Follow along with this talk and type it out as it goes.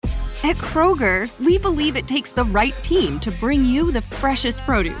At Kroger, we believe it takes the right team to bring you the freshest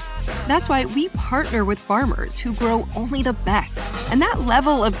produce. That's why we partner with farmers who grow only the best. And that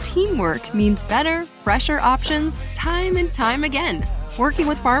level of teamwork means better, fresher options time and time again. Working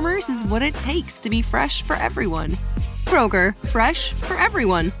with farmers is what it takes to be fresh for everyone. Kroger, fresh for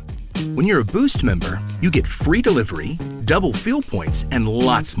everyone. When you're a Boost member, you get free delivery, double fuel points, and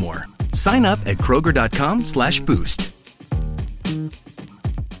lots more. Sign up at Kroger.com/boost.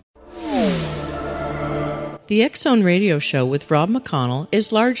 The X Zone Radio Show with Rob McConnell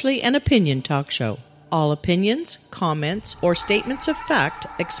is largely an opinion talk show. All opinions, comments, or statements of fact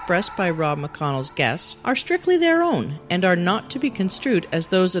expressed by Rob McConnell's guests are strictly their own and are not to be construed as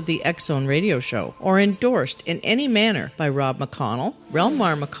those of the X Zone Radio Show or endorsed in any manner by Rob McConnell,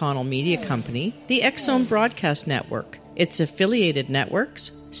 Relmar McConnell Media Company, the X Zone Broadcast Network, its affiliated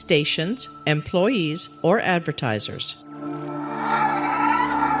networks, stations, employees, or advertisers.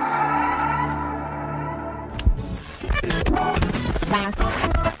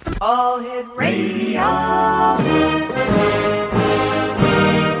 All Hit Radio.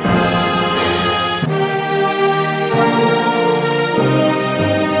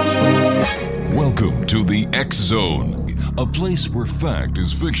 Welcome to the X Zone, a place where fact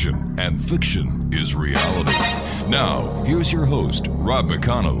is fiction and fiction is reality. Now, here's your host, Rob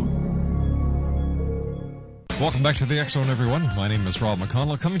McConnell. Welcome back to the X Zone, everyone. My name is Rob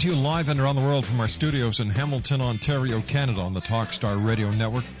McConnell, coming to you live and around the world from our studios in Hamilton, Ontario, Canada, on the Talkstar Radio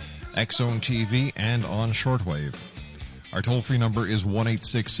Network, X Zone TV, and on shortwave. Our toll-free number is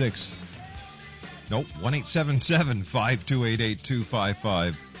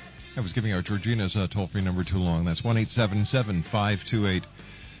 1-877-528-8255. I was giving out Georgina's toll-free number too long. That's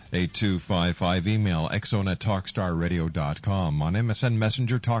 1-877-528-8255. Email xzone@talkstarradio.com. On MSN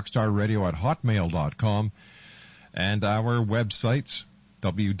Messenger, talkstarradio@hotmail.com. And our websites,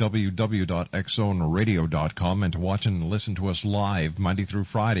 www.xzoneradio.com, and to watch and listen to us live Monday through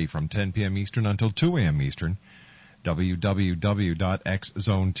Friday from 10 p.m. Eastern until 2 a.m. Eastern,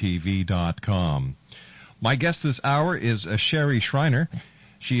 www.xzonetv.com. My guest this hour is Sherry Schreiner.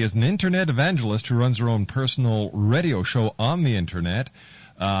 She is an internet evangelist who runs her own personal radio show on the internet,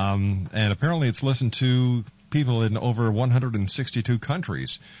 and apparently it's listened to people in over 162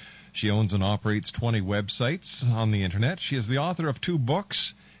 countries. She owns and operates 20 websites on the internet. She is the author of 2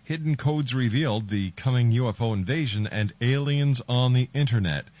 books, Hidden Codes Revealed, The Coming UFO Invasion, and Aliens on the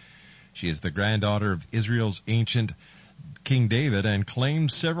Internet. She is the granddaughter of Israel's ancient King David and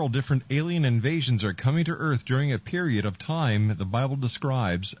claims several different alien invasions are coming to Earth during a period of time the Bible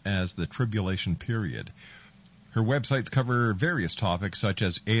describes as the tribulation period. Her websites cover various topics such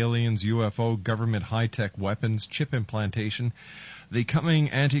as aliens, UFO, government high-tech weapons, chip implantation, the coming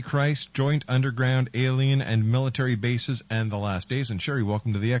Antichrist, joint underground alien and military bases, and the last days. And Sherry,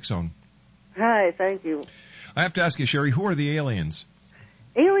 welcome to the X Zone. Hi, thank you. I have to ask you, Sherry, who are the aliens?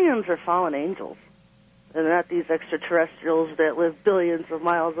 Aliens are fallen angels. They're not these extraterrestrials that live billions of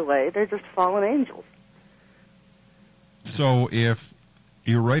miles away. They're just fallen angels. So if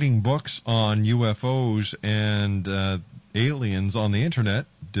you're writing books on UFOs and aliens on the internet,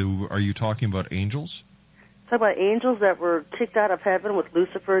 are you talking about angels? Talk about angels that were kicked out of heaven with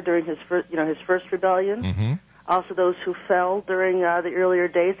Lucifer during his first rebellion. Mm-hmm. Also, those who fell during the earlier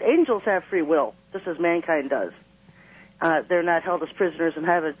days. Angels have free will, just as mankind does. They're not held as prisoners in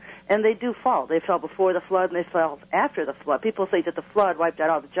heaven, and they do fall. They fell before the flood, and they fell after the flood. People think that the flood wiped out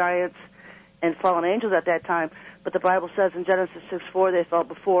all the giants and fallen angels at that time, but the Bible says in Genesis 6:4 they fell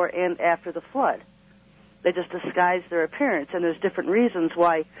before and after the flood. They just disguise their appearance, and there's different reasons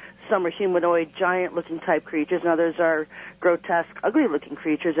why some are humanoid, giant-looking type creatures, and others are grotesque, ugly-looking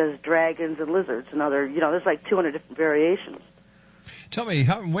creatures as dragons and lizards, and there's like 200 different variations. Tell me,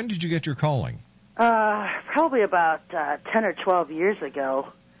 when did you get your calling? Probably about 10 or 12 years ago.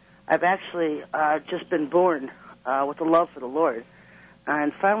 I've actually just been born with a love for the Lord,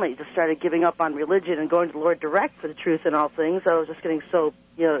 and finally just started giving up on religion and going to the Lord direct for the truth in all things. I was just getting so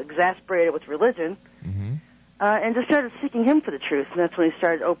exasperated with religion. Mm-hmm. And just started seeking Him for the truth, and that's when He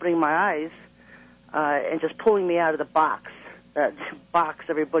started opening my eyes and just pulling me out of the box, that box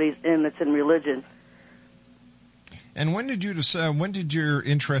everybody's in that's in religion. And when did your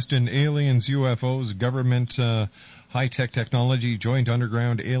interest in aliens, UFOs, government, high-tech technology, joint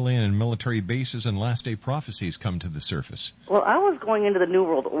underground alien and military bases, and last-day prophecies come to the surface? Well, I was going into the New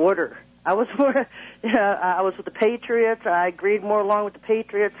World Order. I was more, I was with the Patriots. I agreed more along with the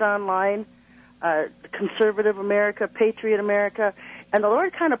Patriots online. Conservative America, Patriot America, and the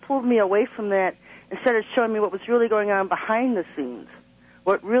Lord kind of pulled me away from that and started showing me what was really going on behind the scenes,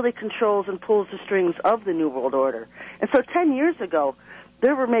 what really controls and pulls the strings of the New World Order. And so 10 years ago,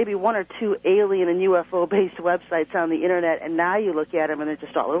 there were maybe one or two alien and UFO-based websites on the Internet, and now you look at them and they're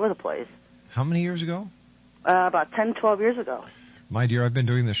just all over the place. How many years ago? About 10, 12 years ago. My dear, I've been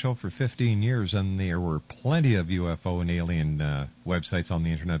doing the show for 15 years, and there were plenty of UFO and alien websites on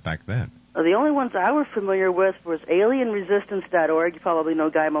the Internet back then. The only ones I was familiar with was alienresistance.org. You probably know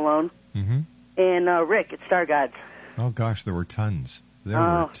Guy Malone. Mm-hmm. And Rick at Star Gods. Oh, gosh, there were tons. There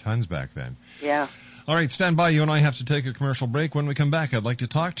were tons back then. Yeah. All right, stand by. You and I have to take a commercial break. When we come back, I'd like to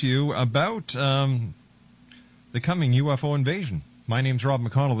talk to you about the coming UFO invasion. My name's Rob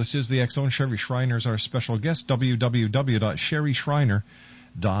McConnell. This is the X-Zone. Sherry Shriner is our special guest,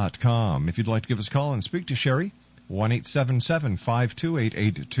 www.sherryshriner.com. If you'd like to give us a call and speak to Sherry,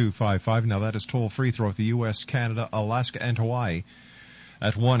 1-877-528-8255. Now, that is toll-free throughout the U.S., Canada, Alaska, and Hawaii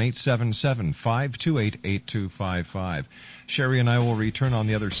at 1-877-528-8255. Sherry and I will return on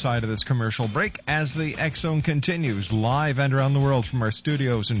the other side of this commercial break as the X-Zone continues live and around the world from our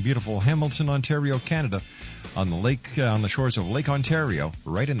studios in beautiful Hamilton, Ontario, Canada, on the shores of Lake Ontario,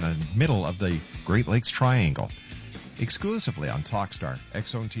 right in the middle of the Great Lakes Triangle, exclusively on Talkstar,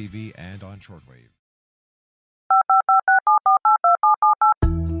 X-Zone TV, and on shortwave.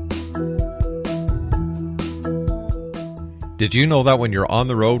 Did you know that when you're on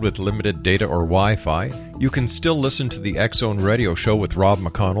the road with limited data or Wi-Fi, you can still listen to the X-Zone radio show with Rob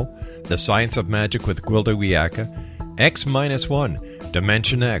McConnell, The Science of Magic with Gwilda Wiyaka, X-1,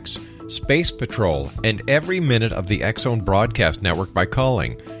 Dimension X, Space Patrol, and every minute of the X-Zone broadcast network by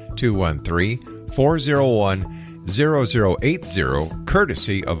calling 213-401-0080,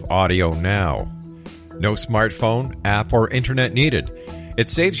 courtesy of Audio Now. No smartphone, app, or internet needed. It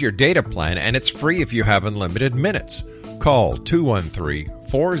saves your data plan, and it's free if you have unlimited minutes. Call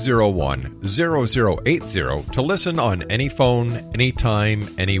 213-401-0080 to listen on any phone, anytime,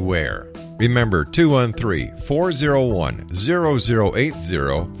 anywhere. Remember,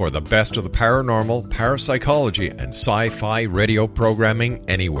 213-401-0080 for the best of the paranormal, parapsychology, and sci-fi radio programming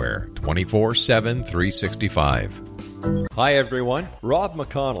anywhere, 24/7, 365. Hi everyone, Rob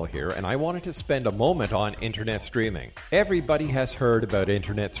McConnell here, and I wanted to spend a moment on internet streaming. Everybody has heard about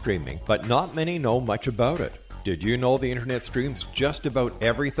internet streaming, but not many know much about it. Did you know the internet streams just about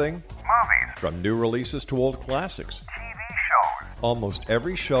everything? Movies. From new releases to old classics. TV shows. Almost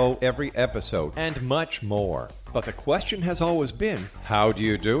every show, every episode, and much more. But the question has always been, how do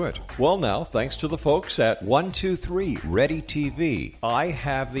you do it? Well now, thanks to the folks at 123 Ready TV, I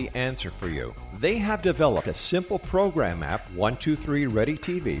have the answer for you. They have developed a simple program app, 123 Ready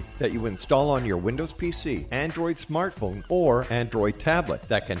TV, that you install on your Windows PC, Android smartphone, or Android tablet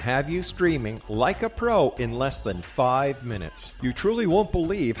that can have you streaming like a pro in less than 5 minutes. You truly won't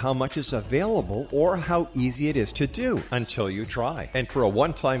believe how much is available or how easy it is to do until you try. And for a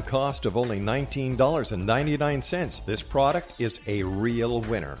one-time cost of only $19.99, this product is a real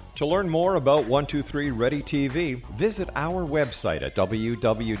winner. To learn more about 123 Ready TV, visit our website at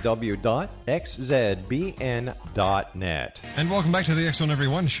www.xzbn.net. And welcome back to the X-Zone,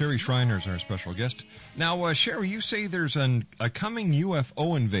 everyone. Sherry Shriner is our special guest. Now, Sherry, you say there's a coming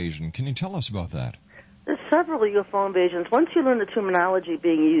UFO invasion. Can you tell us about that? There's several UFO invasions. Once you learn the terminology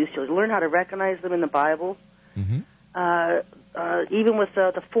being used, you'll learn how to recognize them in the Bible. Mm-hmm. Even with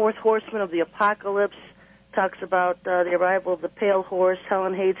the fourth horseman of the apocalypse, talks about the arrival of the pale horse,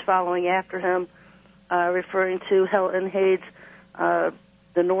 Helen Hades following after him, referring to Helen Hades, the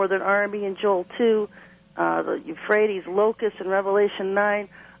Northern Army in Joel 2, the Euphrates locust in Revelation 9.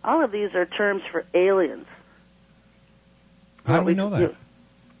 All of these are terms for aliens. How do we know that?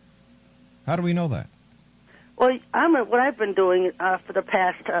 How do we know that? Well, what I've been doing for the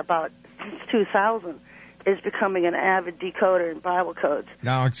past about since 2000 is becoming an avid decoder in Bible codes.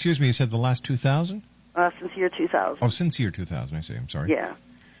 Now, excuse me, you said the last 2000? Since year 2000. Oh, since year 2000, I see. I'm sorry. Yeah.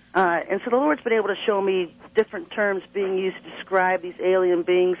 And so the Lord's been able to show me different terms being used to describe these alien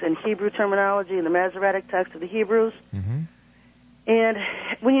beings in Hebrew terminology in the Masoretic text of the Hebrews. Mm-hmm. And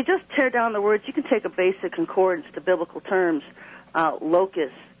when you just tear down the words, you can take a basic concordance to biblical terms.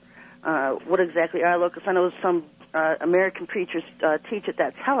 Locusts. What exactly are locusts? I know some American preachers teach it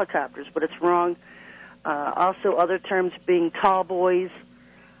that's helicopters, but it's wrong. Also other terms being tall boys,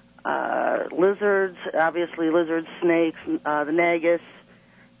 lizards, obviously lizards, snakes, the nagus,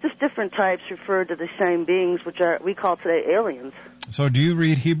 just different types refer to the same beings, which we call today aliens. So do you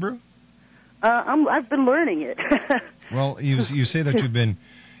read Hebrew? I've been learning it. Well, you say that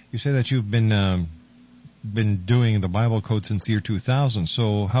you've been doing the Bible code since the year 2000.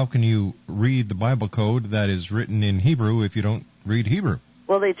 So how can you read the Bible code that is written in Hebrew if you don't read Hebrew?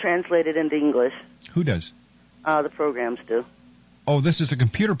 Well, they translate it into English. Who does? The programs do. Oh, this is a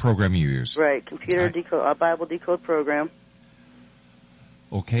computer program you use. Right, Bible decode program.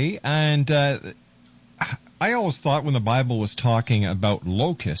 Okay, and I always thought when the Bible was talking about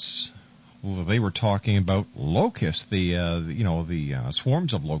locusts, well, they were talking about locusts, the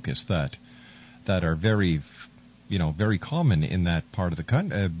swarms of locusts that are very, very common in that part of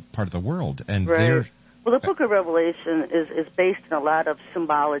the world, and right. Well, the Book of Revelation is based in a lot of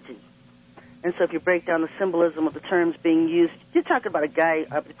symbology, and so if you break down the symbolism of the terms being used, you're talking about a guy,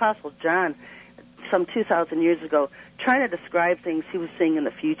 the Apostle John, some 2,000 years ago, trying to describe things he was seeing in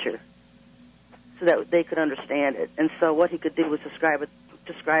the future, so that they could understand it. And so what he could do was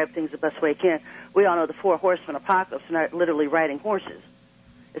describe things the best way he can. We all know the 4 horsemen apocalypse are not literally riding horses.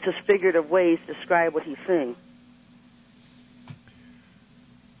 It's just figurative ways to describe what he's seeing.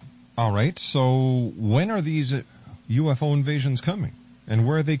 All right, so when are these UFO invasions coming, and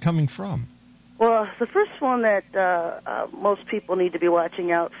where are they coming from? Well, the first one that most people need to be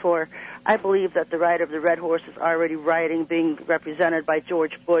watching out for, I believe that the rider of the red horse is already riding, being represented by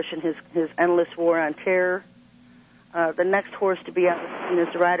George Bush and his endless war on terror. The next horse to be on the scene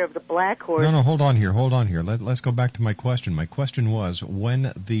is the rider of the black horse. No, hold on here. Let's go back to my question. My question was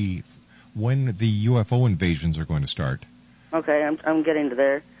when the UFO invasions are going to start. Okay, I'm getting to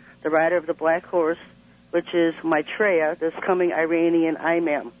there. The rider of the black horse, which is Maitreya, this coming Iranian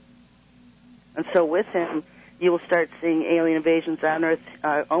imam. And so with him, you will start seeing alien invasions on Earth,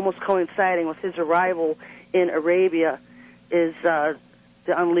 almost coinciding with his arrival in Arabia, is the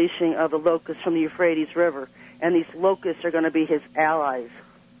unleashing of the locusts from the Euphrates River. And these locusts are going to be his allies.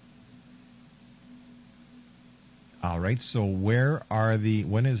 All right, so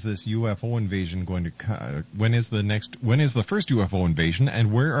when is this UFO invasion going to when is the first UFO invasion,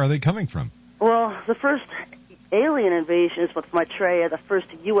 and where are they coming from? Well, the first alien invasion is with Maitreya. The first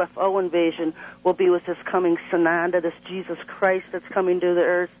UFO invasion will be with this coming Sananda, this Jesus Christ that's coming to the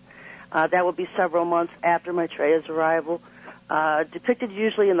earth. That will be several months after Maitreya's arrival, depicted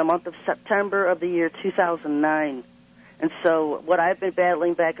usually in the month of September of the year 2009. And so what I've been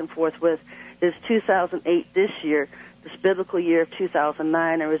battling back and forth with is 2008 this year, this biblical year of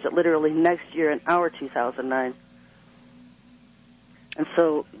 2009, or is it literally next year in our 2009? And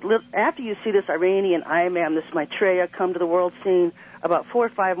so after you see this Iranian imam, this Maitreya, come to the world scene, about 4 or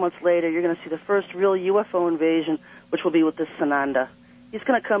 5 months later, you're going to see the first real UFO invasion, which will be with this Sananda. He's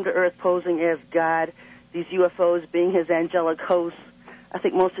going to come to Earth posing as God, these UFOs being his angelic hosts. I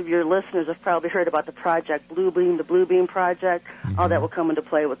think most of your listeners have probably heard about the Project Blue Beam, the Blue Beam Project. Mm-hmm. All that will come into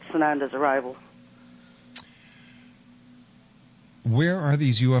play with Sananda's arrival. Where are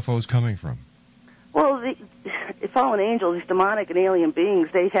these UFOs coming from? Well, the fallen angels, these demonic and alien beings,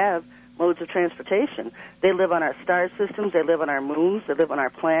 they have modes of transportation. They live on our star systems. They live on our moons. They live on our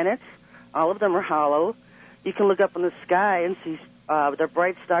planets. All of them are hollow. You can look up in the sky and see their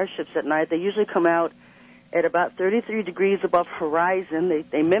bright starships at night. They usually come out at about 33 degrees above horizon.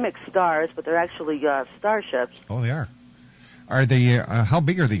 They mimic stars, but they're actually starships. Oh, they are. Are they? How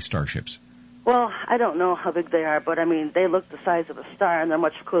big are these starships? Well, I don't know how big they are, but I mean, they look the size of a star, and they're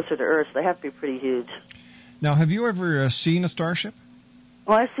much closer to Earth. So they have to be pretty huge. Now, have you ever seen a starship?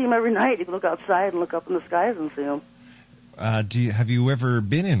 Well, I see them every night. You can look outside and look up in the skies and see them. Have you ever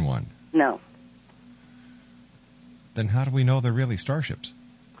been in one? No. Then how do we know they're really starships?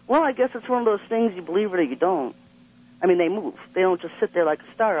 Well, I guess it's one of those things, you believe it or you don't. I mean, they move. They don't just sit there like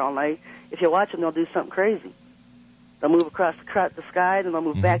a star all night. If you watch them, they'll do something crazy. They'll move across the sky, then they'll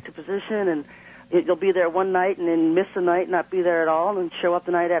move back to position, and you'll be there one night and then miss the night, not be there at all, and show up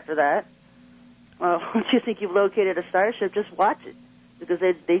the night after that. Once you think you've located a starship, just watch it, because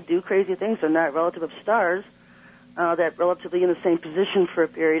they do crazy things. They're not relative of stars that relatively in the same position for a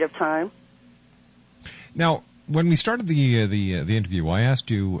period of time. Now, when we started the interview, I asked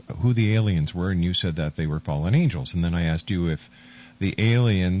you who the aliens were, and you said that they were fallen angels. And then I asked you if the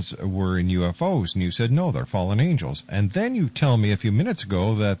aliens were in UFOs, and you said no, they're fallen angels. And then you tell me a few minutes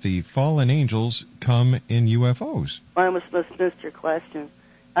ago that the fallen angels come in UFOs. I must have missed your question.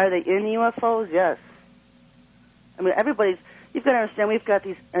 Are they in UFOs? Yes. I mean, you've got to understand, we've got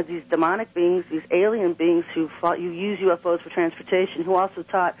these demonic beings, these alien beings who use UFOs for transportation, who also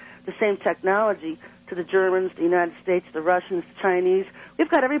taught the same technology to the Germans, the United States, the Russians, the Chinese. We've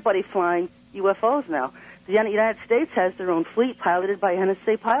got everybody flying UFOs now. The United States has their own fleet piloted by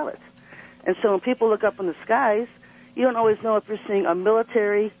NSA pilots. And so when people look up in the skies, you don't always know if you're seeing a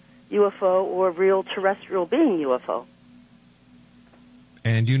military UFO or a real terrestrial being UFO.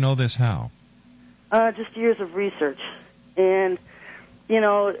 And you know this how? Just years of research. And, you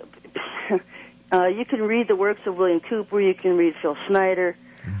know, you can read the works of William Cooper, you can read Phil Schneider.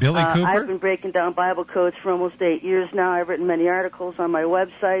 Billy Cooper? I've been breaking down Bible codes for almost 8 years now. I've written many articles on my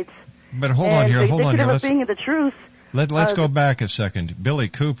websites. But hold on here. They could have a being of the truth, Let's go back a second. Billy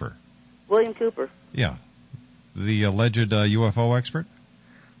Cooper. William Cooper. Yeah. The alleged UFO expert?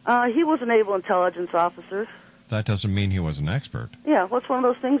 He was a naval intelligence officer. That doesn't mean he was an expert. Yeah, well, it's one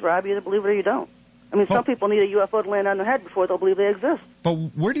of those things, Rob. You either believe it or you don't. I mean, some people need a UFO to land on their head before they'll believe they exist. But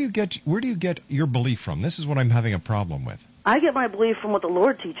where do you get your belief from? This is what I'm having a problem with. I get my belief from what the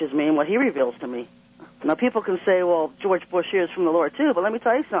Lord teaches me and what He reveals to me. Now, people can say, well, George Bush hears from the Lord too, but let me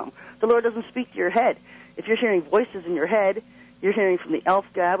tell you something. The Lord doesn't speak to your head. If you're hearing voices in your head, you're hearing from the elf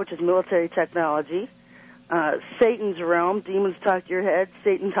god, which is military technology. Satan's realm, demons talk to your head,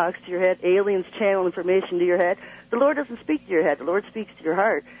 Satan talks to your head, aliens channel information to your head. The Lord doesn't speak to your head. The Lord speaks to your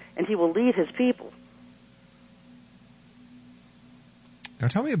heart, and He will lead His people. Now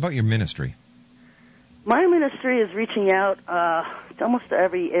tell me about your ministry. My ministry is reaching out to almost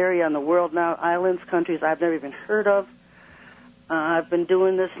every area in the world now, islands, countries I've never even heard of. I've been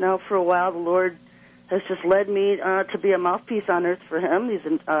doing this now for a while. The Lord has just led me to be a mouthpiece on earth for Him.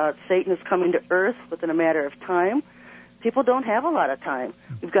 Satan is coming to earth within a matter of time. People don't have a lot of time.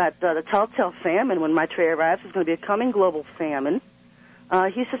 We've got the telltale famine. When my tray arrives, there's going to be a coming global famine.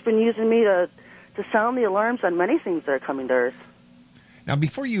 He's just been using me to sound the alarms on many things that are coming to earth. Now,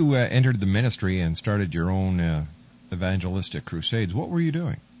 before you entered the ministry and started your own evangelistic crusades, what were you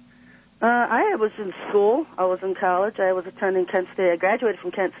doing? I was in school. I was in college. I was attending Kent State. I graduated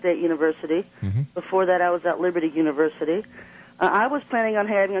from Kent State University. Mm-hmm. Before that, I was at Liberty University. I was planning on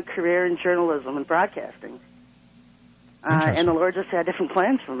having a career in journalism and broadcasting. And the Lord just had different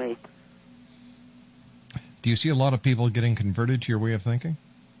plans for me. Do you see a lot of people getting converted to your way of thinking?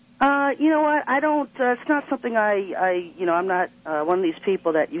 You know what? I don't. It's not something I'm not one of these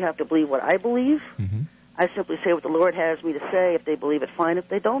people that you have to believe what I believe. Mm-hmm. I simply say what the Lord has me to say. If they believe it, fine. If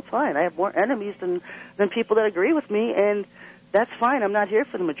they don't, fine. I have more enemies than people that agree with me, and that's fine. I'm not here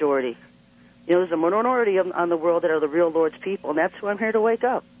for the majority. You know, there's a minority on the world that are the real Lord's people, and that's who I'm here to wake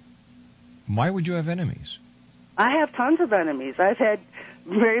up. Why would you have enemies? I have tons of enemies. I've had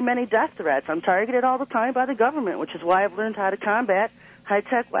very many death threats. I'm targeted all the time by the government, which is why I've learned how to combat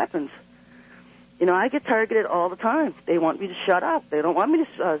high-tech weapons. You know, I get targeted all the time. They want me to shut up. They don't want me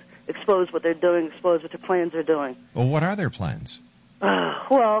to expose what they're doing, expose what their plans are doing. Well, what are their plans?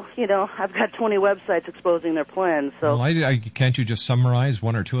 Well, you know, I've got 20 websites exposing their plans. So, well, can't you just summarize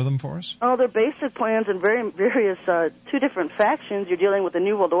one or two of them for us? Oh, they're basic plans in various two different factions. You're dealing with the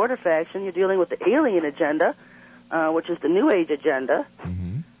New World Order faction. You're dealing with the alien agenda, which is the New Age agenda. Mm-hmm.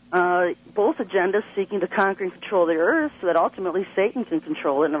 Both agendas seeking to conquer and control the earth so that ultimately Satan can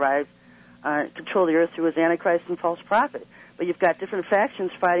control it and control the earth through his Antichrist and false prophet. But you've got different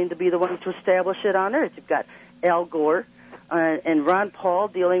factions fighting to be the ones to establish it on earth. You've got Al Gore and Ron Paul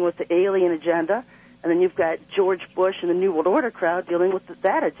dealing with the alien agenda, and then you've got George Bush and the New World Order crowd dealing with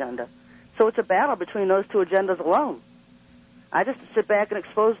that agenda. So it's a battle between those two agendas alone. I just sit back and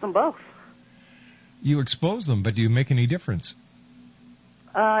expose them both. You expose them, but do you make any difference?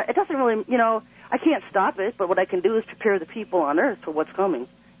 It doesn't really, I can't stop it, but what I can do is prepare the people on earth for what's coming,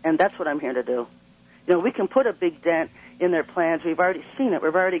 and that's what I'm here to do. You know, we can put a big dent in their plans. We've already seen it.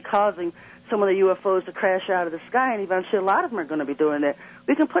 We're already causing some of the UFOs to crash out of the sky, and eventually a lot of them are going to be doing it.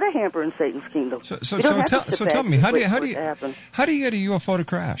 We can put a hamper in Satan's kingdom. So tell me, how do you get a UFO to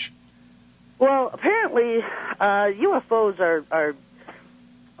crash? Well, apparently UFOs are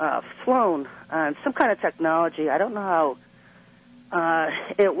flown on some kind of technology. I don't know how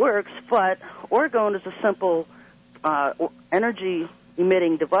it works, but orgone is a simple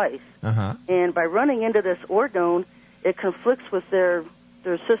energy-emitting device. Uh-huh. And by running into this orgone, it conflicts with their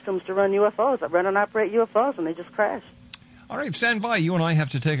systems to run UFOs, that run and operate UFOs, and they just crash. All right, stand by. You and I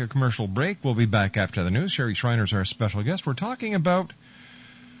have to take a commercial break. We'll be back after the news. Sherry Schreiner's our special guest. We're talking about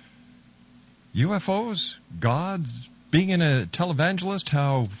UFOs, gods, being a televangelist,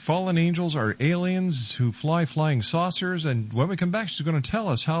 how fallen angels are aliens who fly flying saucers, and when we come back, she's going to tell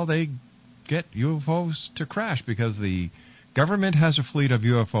us how they get UFOs to crash, because the government has a fleet of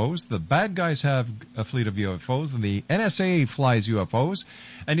UFOs, the bad guys have a fleet of UFOs, and the NSA flies UFOs,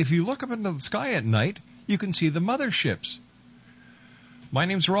 and if you look up into the sky at night, you can see the motherships. My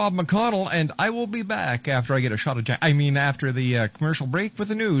name's Rob McConnell, and I will be back after I get a shot of after the commercial break with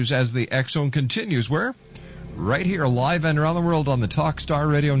the news as the X Zone continues. Where? Right here, live and around the world on the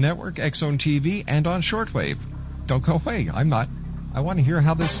Talkstar Radio Network, X Zone TV, and on shortwave. Don't go away. I'm not. I want to hear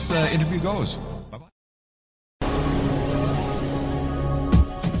how this interview goes. Bye-bye.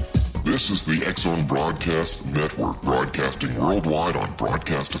 This is the X Zone Broadcast Network, broadcasting worldwide on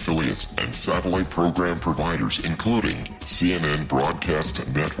broadcast affiliates and satellite program providers, including CNN Broadcast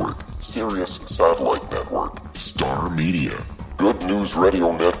Network, Sirius Satellite Network, Star Media, Good News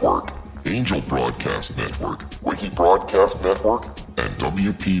Radio Network, Angel Broadcast Network, Wiki Broadcast Network, and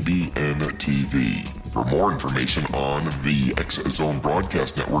WPBN TV. For more information on the X Zone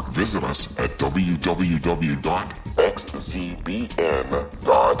Broadcast Network, visit us at www.xzbn.net.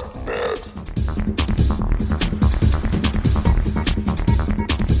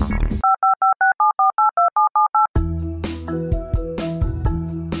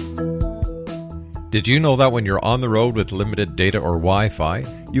 Did you know that when you're on the road with limited data or Wi-Fi,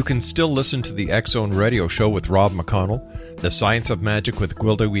 you can still listen to the X-Zone Radio Show with Rob McConnell, The Science of Magic with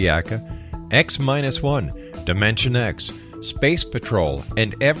Gwilda Wiyaka, X-1, Dimension X, Space Patrol,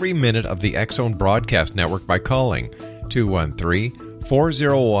 and every minute of the X-Zone Broadcast Network by calling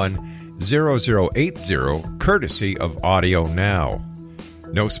 213-401-0080, courtesy of Audio Now.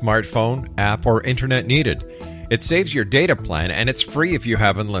 No smartphone, app, or internet needed. It saves your data plan, and it's free if you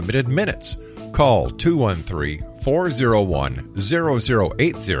have unlimited minutes. Call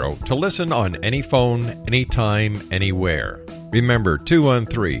 213-401-0080 to listen on any phone, anytime, anywhere. Remember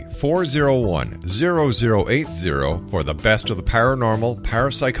 213-401-0080 for the best of the paranormal,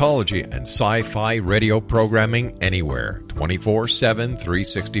 parapsychology, and sci-fi radio programming anywhere, 24/7,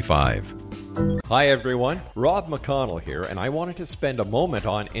 365. Hi everyone, Rob McConnell here, and I wanted to spend a moment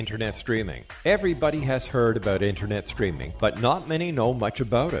on internet streaming. Everybody has heard about internet streaming, but not many know much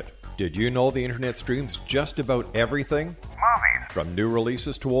about it. Did you know the internet streams just about everything? Movies. From new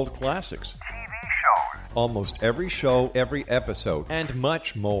releases to old classics. TV shows. Almost every show, every episode, and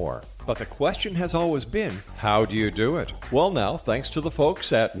much more. But the question has always been, how do you do it? Well now, thanks to the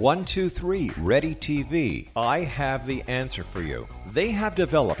folks at 123 Ready TV, I have the answer for you. They have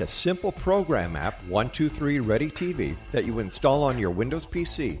developed a simple program app, 123 Ready TV, that you install on your Windows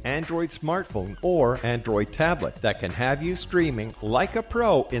PC, Android smartphone, or Android tablet that can have you streaming like a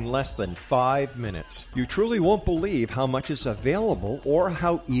pro in less than 5 minutes. You truly won't believe how much is available or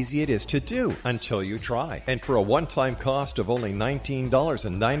how easy it is to do until you try. And for a one-time cost of only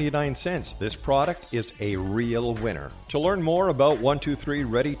 $19.99, this product is a real winner. To learn more about 123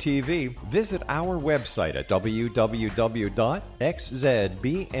 Ready TV, visit our website at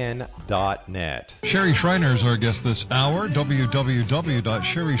www.xzbn.net. Sherry Schreiner is our guest this hour,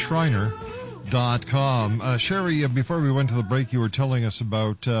 www.sherryschreiner.com. Sherry, before we went to the break, you were telling us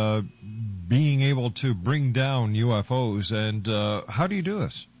about being able to bring down UFOs, and how do you do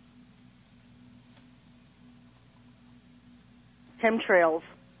this? Chemtrails.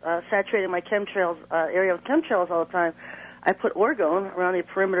 Saturating my chemtrails area with chemtrails all the time. I put orgone around the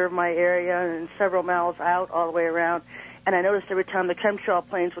perimeter of my area and several miles out all the way around, and I noticed every time the chemtrail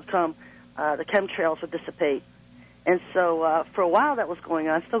planes would come, the chemtrails would dissipate. And so for a while that was going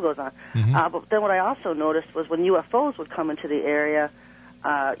on, still goes on. Mm-hmm. But then what I also noticed was when UFOs would come into the area,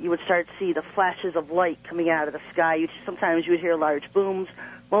 you would start to see the flashes of light coming out of the sky. Sometimes you would hear large booms.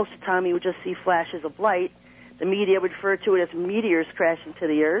 Most of the time you would just see flashes of light. The media would refer to it as meteors crashing to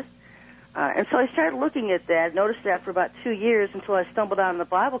the earth. And so I started looking at that, noticed that for about 2 years until I stumbled on the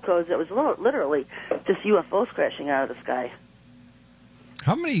Bible codes that was literally just UFOs crashing out of the sky.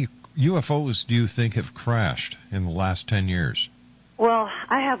 How many UFOs do you think have crashed in the last 10 years? Well,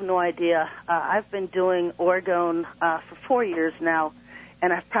 I have no idea. I've been doing orgone for 4 years now,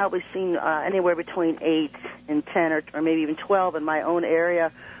 and I've probably seen anywhere between 8 and 10 or maybe even 12 in my own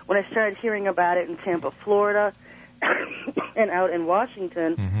area. When I started hearing about it in Tampa, Florida, and out in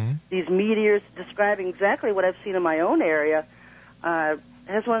Washington, mm-hmm. these meteors describing exactly what I've seen in my own area, has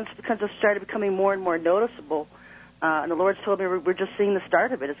started becoming more and more noticeable. And the Lord's told me we're just seeing the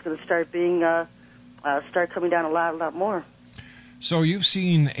start of it. It's going to start coming down a lot more. So you've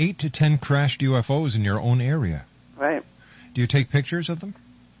seen 8 to 10 crashed UFOs in your own area. Right. Do you take pictures of them?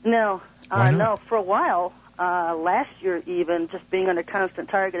 No. Why not? No. For a while, last year even, just being under constant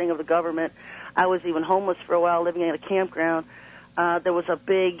targeting of the government, I was even homeless for a while, living in a campground. There was a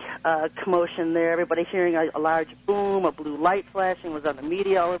big commotion there. Everybody hearing a large boom, a blue light flashing was on the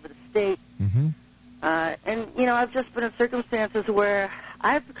media all over the state. Mm-hmm. And, I've just been in circumstances where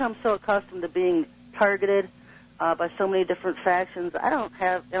I've become so accustomed to being targeted by so many different factions. I don't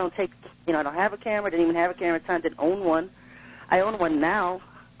have a camera, didn't even have a camera at the time, didn't own one. I own one now.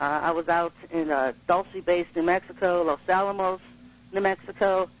 I was out in Dulce Base, New Mexico, Los Alamos, New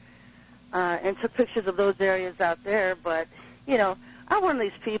Mexico, and took pictures of those areas out there. But, I'm one of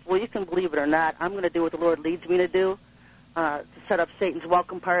these people, you can believe it or not, I'm going to do what the Lord leads me to do, to set up Satan's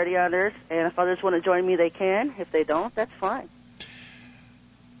welcome party on earth. And if others want to join me, they can. If they don't, that's fine.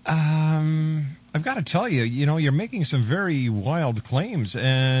 I've got to tell you, you're making some very wild claims,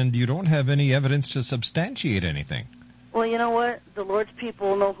 and you don't have any evidence to substantiate anything. Well, you know what? The Lord's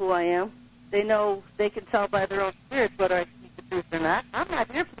people know who I am. They know, they can tell by their own spirits whether I speak the truth or not. I'm not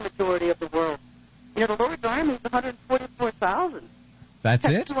here for the majority of the world. You know, the Lord's army is 144,000. That's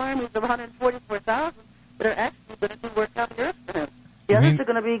it? 2 armies of 144,000 that are actually going to do work on the earth for him. The others are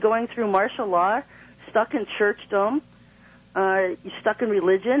going to be going through martial law, stuck in churchdom, stuck in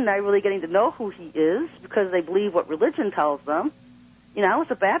religion, not really getting to know who he is because they believe what religion tells them. You know, I was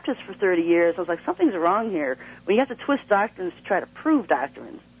a Baptist for 30 years. I was like, something's wrong here. When you have to twist doctrines to try to prove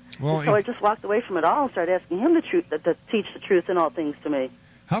doctrines. Well, so I just walked away from it all and started asking him to teach the truth in all things to me.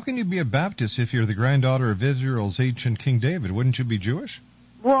 How can you be a Baptist if you're the granddaughter of Israel's ancient King David? Wouldn't you be Jewish?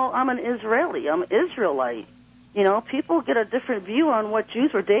 Well, I'm an Israeli. I'm an Israelite. You know, people get a different view on what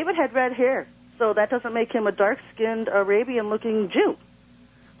Jews were. David had red hair, so that doesn't make him a dark-skinned Arabian-looking Jew.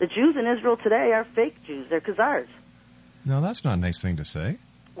 The Jews in Israel today are fake Jews. They're Khazars. No, that's not a nice thing to say.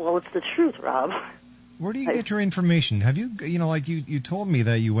 Well, it's the truth, Rob. Where do you get your information? Have you, like you told me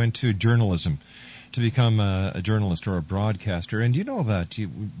that you went to journalism to become a journalist or a broadcaster, and you know that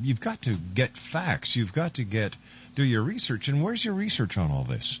you've got to get facts. You've got to do your research. And where's your research on all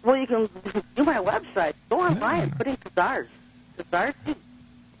this? Well, you can do my website. Go online and put in Khazars. Khazars Jews.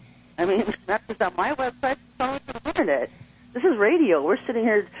 I mean, not just on my website, it's on the internet. This is radio. We're sitting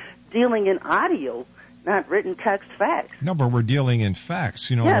here dealing in audio, not written text facts. No, but we're dealing in facts.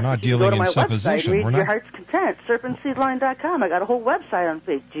 You know, yes, we're not dealing in supposition. Go to my website and read your heart's content, serpentseedline.com. I got a whole website on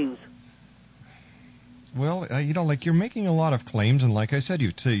fake Jews. Well, like you're making a lot of claims, and like I said,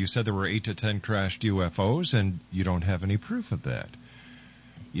 you said there were 8 to 10 crashed UFOs, and you don't have any proof of that.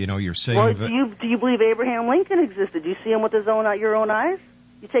 You know, you're saying that... do you believe Abraham Lincoln existed? Do you see him with your own eyes?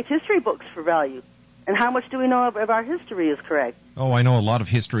 You take history books for value. And how much do we know if our history is correct? Oh, I know a lot of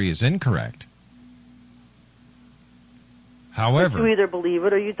history is incorrect. However... But you either believe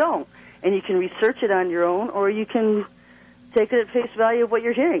it or you don't. And you can research it on your own, or you can take it at face value of what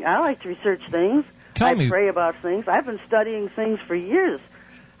you're hearing. I like to research things. I pray about things. I've been studying things for years.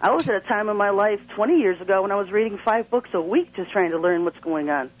 I was at a time in my life 20 years ago when I was reading 5 books a week just trying to learn what's going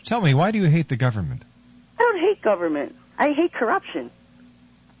on. Tell me, why do you hate the government? I don't hate government. I hate corruption.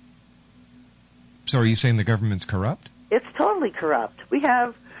 So are you saying the government's corrupt? It's totally corrupt. We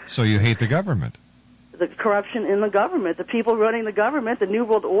have... So you hate the government? The corruption in the government, the people running the government, the New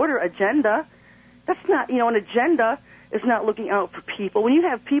World Order agenda. That's not, an agenda is not looking out for people. When you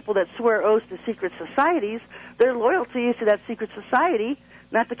have people that swear oaths to secret societies, their loyalty is to that secret society,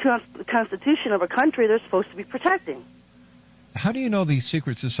 not the Constitution of a country they're supposed to be protecting. How do you know these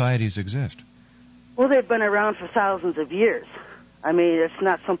secret societies exist? Well, they've been around for thousands of years. I mean, it's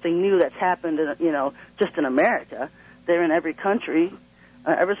not something new that's happened, just in America. They're in every country.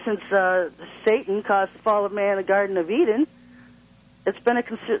 Ever since Satan caused the fall of man in the Garden of Eden, it's been a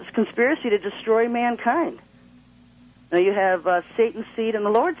conspiracy to destroy mankind. Now you have Satan's seed and the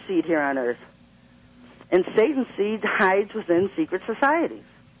Lord's seed here on earth. And Satan's seed hides within secret societies.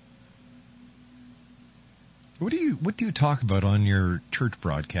 What do you talk about on your church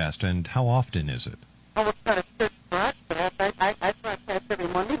broadcast, and how often is it? Oh, it's not a church broadcast. I broadcast every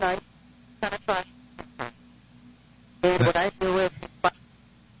Monday night, 10 o'clock. And what I do is...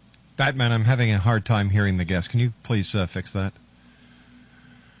 Batman, I'm having a hard time hearing the guest. Can you please fix that?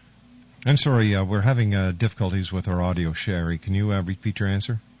 I'm sorry, we're having difficulties with our audio. Sherry, can you repeat your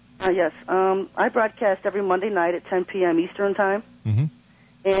answer? Yes. I broadcast every Monday night at 10 p.m. Eastern Time. Mm-hmm.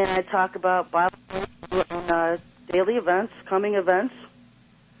 And I talk about Bible and daily events, coming events,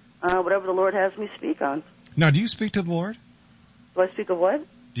 whatever the Lord has me speak on. Now, do you speak to the Lord? Do I speak of what?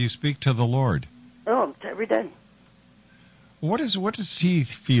 Do you speak to the Lord? Oh, every day. What does he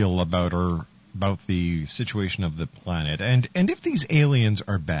feel about the situation of the planet? And if these aliens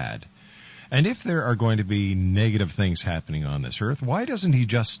are bad, and if there are going to be negative things happening on this earth, why doesn't he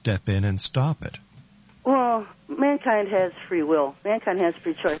just step in and stop it? Well, mankind has free will. Mankind has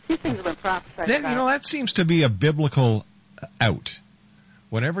free choice. These things have been prophesied Then, about. that seems to be a biblical out.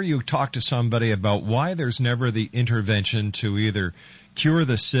 Whenever you talk to somebody about why there's never the intervention to either cure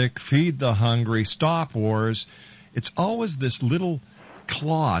the sick, feed the hungry, stop wars, it's always this little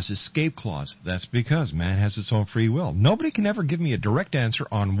clause, escape clause. That's because man has its own free will. Nobody can ever give me a direct answer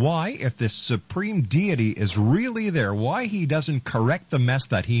on why, if this supreme deity is really there, why he doesn't correct the mess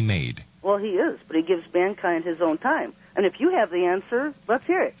that he made. Well, he is, but he gives mankind his own time. And if you have the answer, let's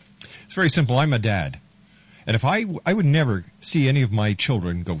hear it. It's very simple. I'm a dad. And if I would never see any of my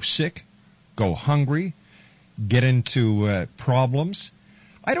children go sick, go hungry, get into problems.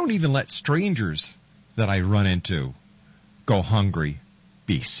 I don't even let strangers that I run into go hungry,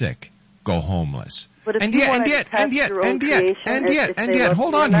 be sick, go homeless. But if and yet,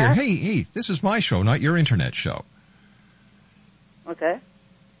 hold on here. Hey, this is my show, not your internet show. Okay.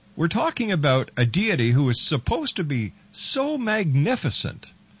 We're talking about a deity who is supposed to be so magnificent,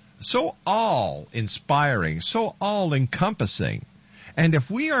 so all-inspiring, so all-encompassing. And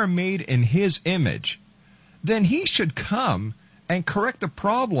if we are made in his image, then he should come and correct the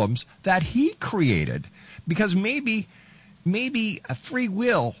problems that he created. Because maybe a free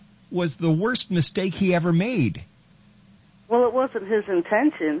will was the worst mistake he ever made. Well, it wasn't his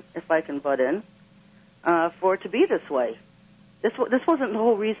intention, if I can butt in, for it to be this way. This wasn't the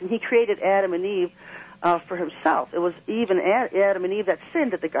whole reason he created Adam and Eve for himself. It was Eve and Adam and Eve that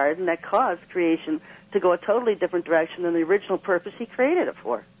sinned at the garden that caused creation to go a totally different direction than the original purpose he created it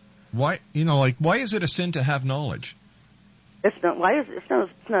for. Why is it a sin to have knowledge? It's not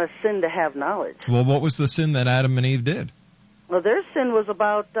a sin to have knowledge. Well, what was the sin that Adam and Eve did? Well, their sin was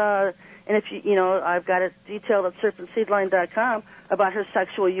about, and if I've got it detailed at serpentseedline.com about her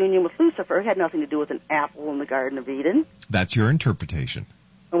sexual union with Lucifer. It had nothing to do with an apple in the Garden of Eden. That's your interpretation.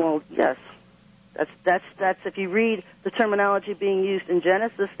 Well, yes. That's if you read the terminology being used in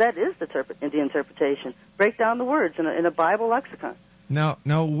Genesis, that is the interpretation. Break down the words in a Bible lexicon. Now,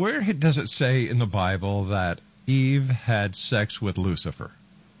 where does it say in the Bible that Eve had sex with Lucifer?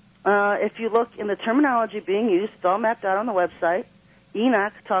 If you look in the terminology being used, it's all mapped out on the website.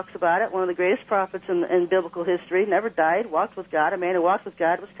 Enoch talks about it, one of the greatest prophets in biblical history, never died, walked with God. A man who walked with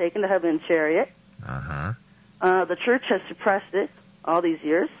God was taken to heaven in a chariot. Uh-huh. The church has suppressed it all these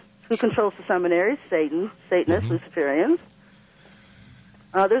years. Who controls the seminaries? Satanists, Luciferians.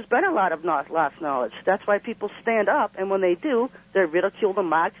 There's been a lot of lost knowledge. That's why people stand up, and when they do, they're ridiculed and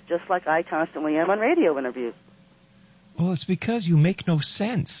mocked, just like I constantly am on radio interviews. Well, it's because you make no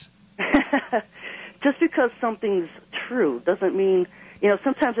sense. Just because something's true doesn't mean,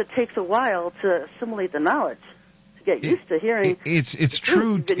 sometimes it takes a while to assimilate the knowledge, to get used to hearing. It's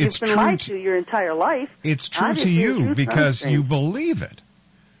true. You've been lied to your entire life. It's true to you because you believe it.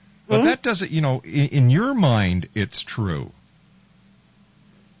 But that doesn't, in your mind, it's true.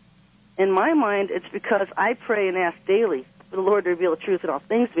 In my mind, it's because I pray and ask daily for the Lord to reveal the truth in all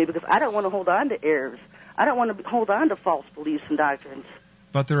things to me, because I don't want to hold on to errors. I don't want to hold on to false beliefs and doctrines.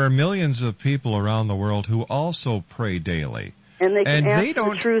 But there are millions of people around the world who also pray daily. And they can ask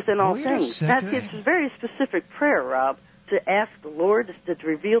for the truth in all things. It's a very specific prayer, Rob, to ask the Lord to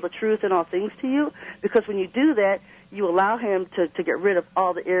reveal the truth in all things to you, because when you do that, you allow him to get rid of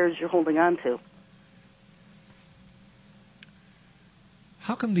all the errors you're holding on to.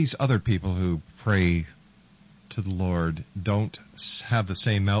 How come these other people who pray to the Lord don't have the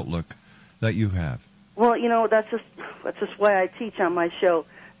same outlook that you have? Well, that's just why I teach on my show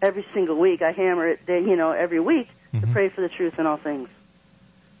every single week. I hammer it, every week to pray for the truth in all things,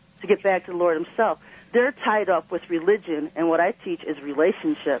 to get back to the Lord himself. They're tied up with religion, and what I teach is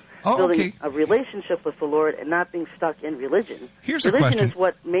relationship, building a relationship with the Lord and not being stuck in religion. Religion is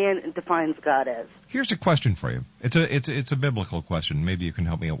what man defines God as. Here's a question for you. It's a biblical question. Maybe you can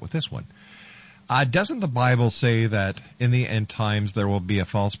help me out with this one. Doesn't the Bible say that in the end times there will be a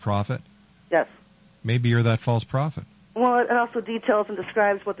false prophet? Yes. Maybe you're that false prophet. Well, it also details and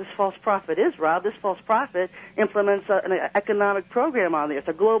describes what this false prophet is, Rob. This false prophet implements an economic program on the earth,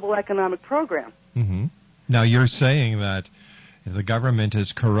 a global economic program. Mm-hmm. Now, you're saying that the government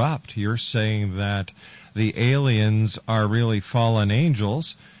is corrupt. You're saying that the aliens are really fallen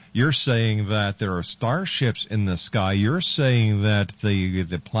angels. You're saying that there are starships in the sky. You're saying that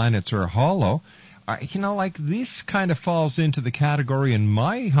the planets are hollow. This kind of falls into the category, in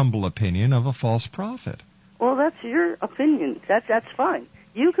my humble opinion, of a false prophet. Well, that's your opinion. That's fine.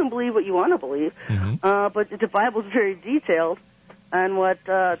 You can believe what you want to believe, but the Bible's very detailed on what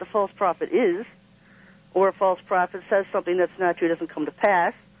the false prophet is, or a false prophet says something that's not true, doesn't come to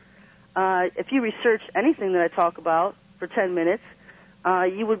pass. If you research anything that I talk about for 10 minutes,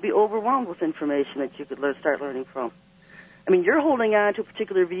 you would be overwhelmed with information that you could start learning from. I mean, you're holding on to a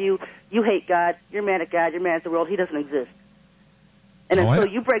particular view. You hate God. You're mad at God. You're mad at the world. He doesn't exist. And until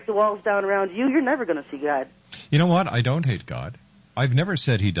you break the walls down around you, you're never going to see God. You know what? I don't hate God. I've never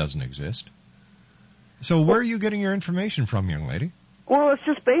said he doesn't exist. So where are you getting your information from, young lady? Well, it's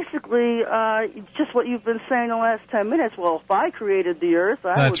just basically just what you've been saying the last 10 minutes. Well, if I created the earth,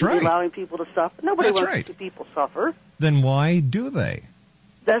 I wouldn't be allowing people to suffer. Nobody wants to see people suffer. Then why do they?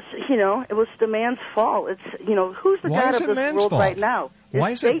 That's, it was the man's fault. It's, who's the God of this world right now?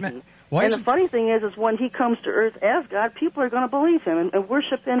 Why is Satan. And the funny thing is when he comes to earth as God, people are going to believe him and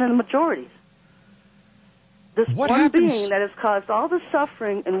worship him in the majorities. This being that has caused all the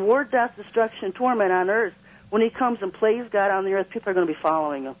suffering and war, death, destruction, torment on earth, when he comes and plays God on the earth, people are going to be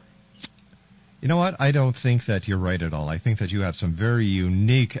following him. You know what? I don't think that you're right at all. I think that you have some very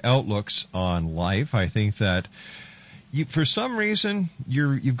unique outlooks on life. I think that for some reason,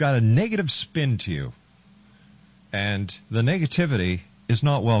 you've got a negative spin to you. And the negativity is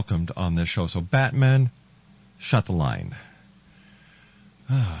not welcomed on this show. So, Batman, shut the line.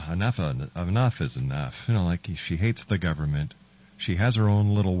 Enough is enough. You know, like, she hates the government. She has her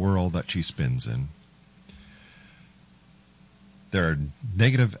own little world that she spins in. There are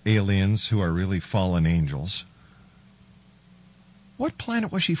negative aliens who are really fallen angels. What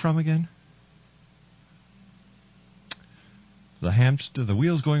planet was she from again? The hamster, the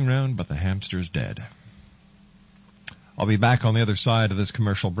wheel's going round, but the hamster's dead. I'll be back on the other side of this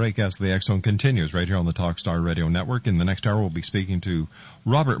commercial break as the X Zone continues right here on the Talkstar Radio Network. In the next hour, we'll be speaking to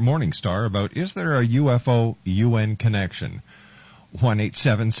Robert Morningstar about, is there a UFO-UN connection?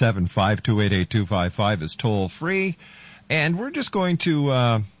 1-877-528-8255 is toll free. And we're just going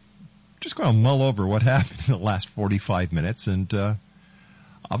to mull over what happened in the last 45 minutes. And I'll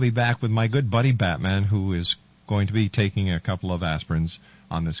be back with my good buddy Batman, who is going to be taking a couple of aspirins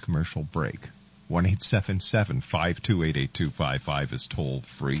on this commercial break. 1-877-528-8255 is toll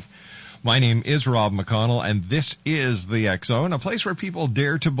free. My name is Rob McConnell, and this is the X Zone, a place where people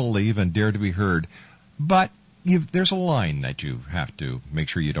dare to believe and dare to be heard. But there's a line that you have to make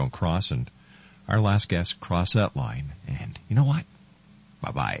sure you don't cross, and our last guest crossed that line. And you know what?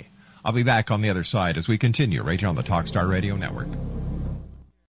 Bye-bye. I'll be back on the other side as we continue right here on the Talkstar Radio Network.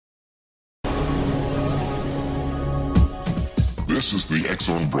 This is the X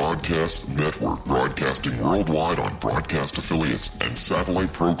Zone Broadcast Network, broadcasting worldwide on broadcast affiliates and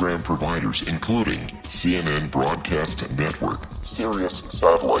satellite program providers, including CNN Broadcast Network, Sirius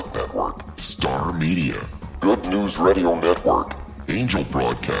Satellite Network, Star Media, Good News Radio Network, Angel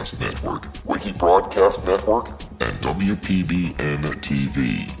Broadcast Network, Wiki Broadcast Network, and WPBN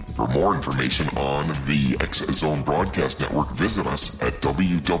TV. For more information on the X Zone Broadcast Network, visit us at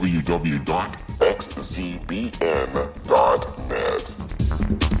www.xzbn.net.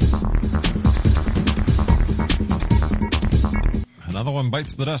 Another one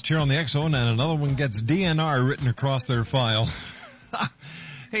bites the dust here on the X Zone, and another one gets DNR written across their file.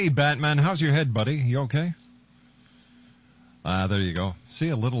 Hey, Batman, how's your head, buddy? You okay? There you go. See,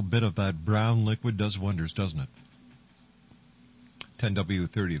 a little bit of that brown liquid does wonders, doesn't it?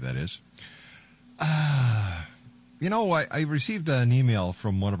 10W30, that is. You know, I received an email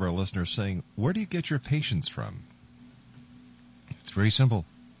from one of our listeners saying, where do you get your patience from? It's very simple.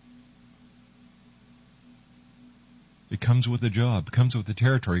 It comes with the job, it comes with the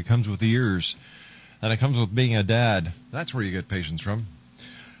territory, it comes with the years, and it comes with being a dad. That's where you get patience from.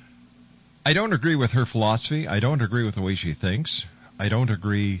 I don't agree with her philosophy. I don't agree with the way she thinks. I don't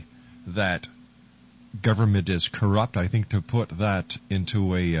agree that government is corrupt. I think to put that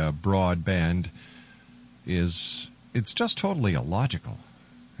into a broad band it's just totally illogical.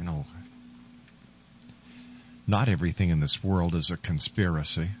 You know, not everything in this world is a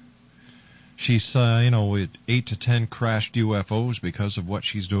conspiracy. She's, 8 to 10 crashed UFOs because of what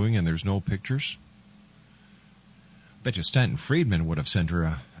she's doing, and there's no pictures. Bet you Stanton Friedman would have sent her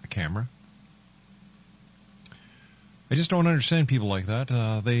a camera. I just don't understand people like that.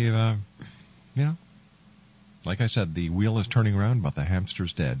 Like I said, the wheel is turning around, but the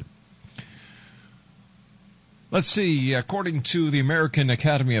hamster's dead. Let's see. According to the American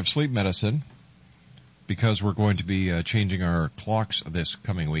Academy of Sleep Medicine, because we're going to be changing our clocks this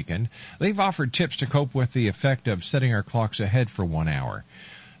coming weekend, they've offered tips to cope with the effect of setting our clocks ahead for 1 hour.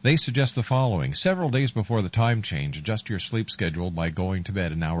 They suggest the following. Several days before the time change, adjust your sleep schedule by going to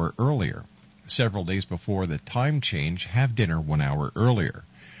bed an hour earlier. Several days before the time change, have dinner 1 hour earlier.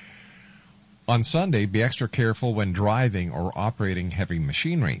 On Sunday, be extra careful when driving or operating heavy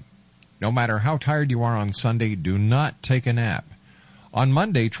machinery. No matter how tired you are on Sunday, do not take a nap. On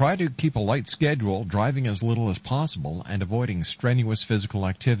Monday, try to keep a light schedule, driving as little as possible, and avoiding strenuous physical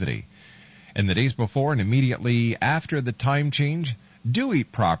activity. In the days before and immediately after the time change, do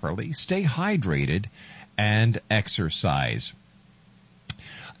eat properly, stay hydrated, and exercise.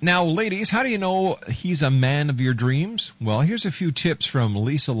 Now, ladies, how do you know he's a man of your dreams? Well, here's a few tips from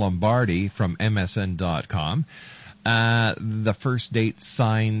Lisa Lombardi from MSN.com. The first date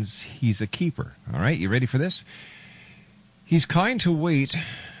signs he's a keeper. All right, you ready for this? He's kind to wait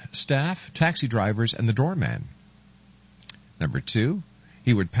staff, taxi drivers, and the doorman. Number 2,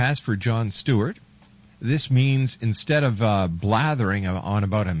 he would pass for Jon Stewart. This means instead of blathering on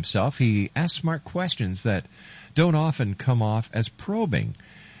about himself, he asks smart questions that don't often come off as probing.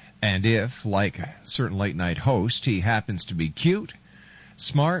 And if, like a certain late-night host, he happens to be cute,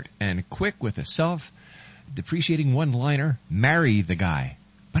 smart, and quick with a self-depreciating one-liner, marry the guy.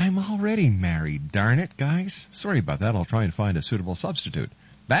 But I'm already married, darn it, guys. Sorry about that. I'll try and find a suitable substitute.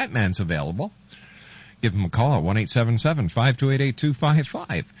 Batman's available. give him a call at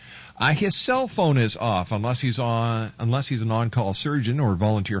 1-877-528-8255. His cell phone is off unless he's an on-call surgeon or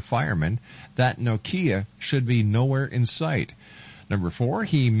volunteer fireman. That Nokia should be nowhere in sight. Number 4,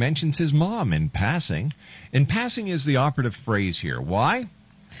 he mentions his mom in passing. In passing is the operative phrase here. Why?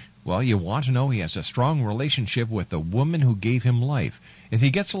 Well, you want to know he has a strong relationship with the woman who gave him life. If he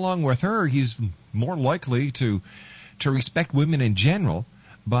gets along with her, he's more likely to respect women in general,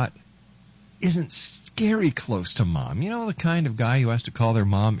 but isn't scary close to mom. You know, the kind of guy who has to call their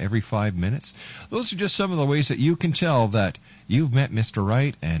mom every 5 minutes. Those are just some of the ways that you can tell that you've met Mr.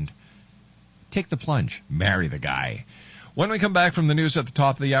 Right, and take the plunge. Marry the guy. When we come back from the news at the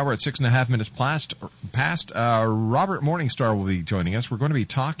top of the hour at 6.5 minutes past, Robert Morningstar will be joining us. We're going to be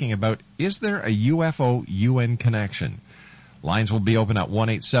talking about, is there a UFO-UN connection? Lines will be open at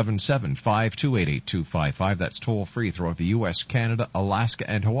 1-877-528-8255. That's toll-free throughout the U.S., Canada, Alaska,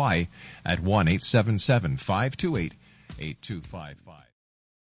 and Hawaii at 1-877-528-8255.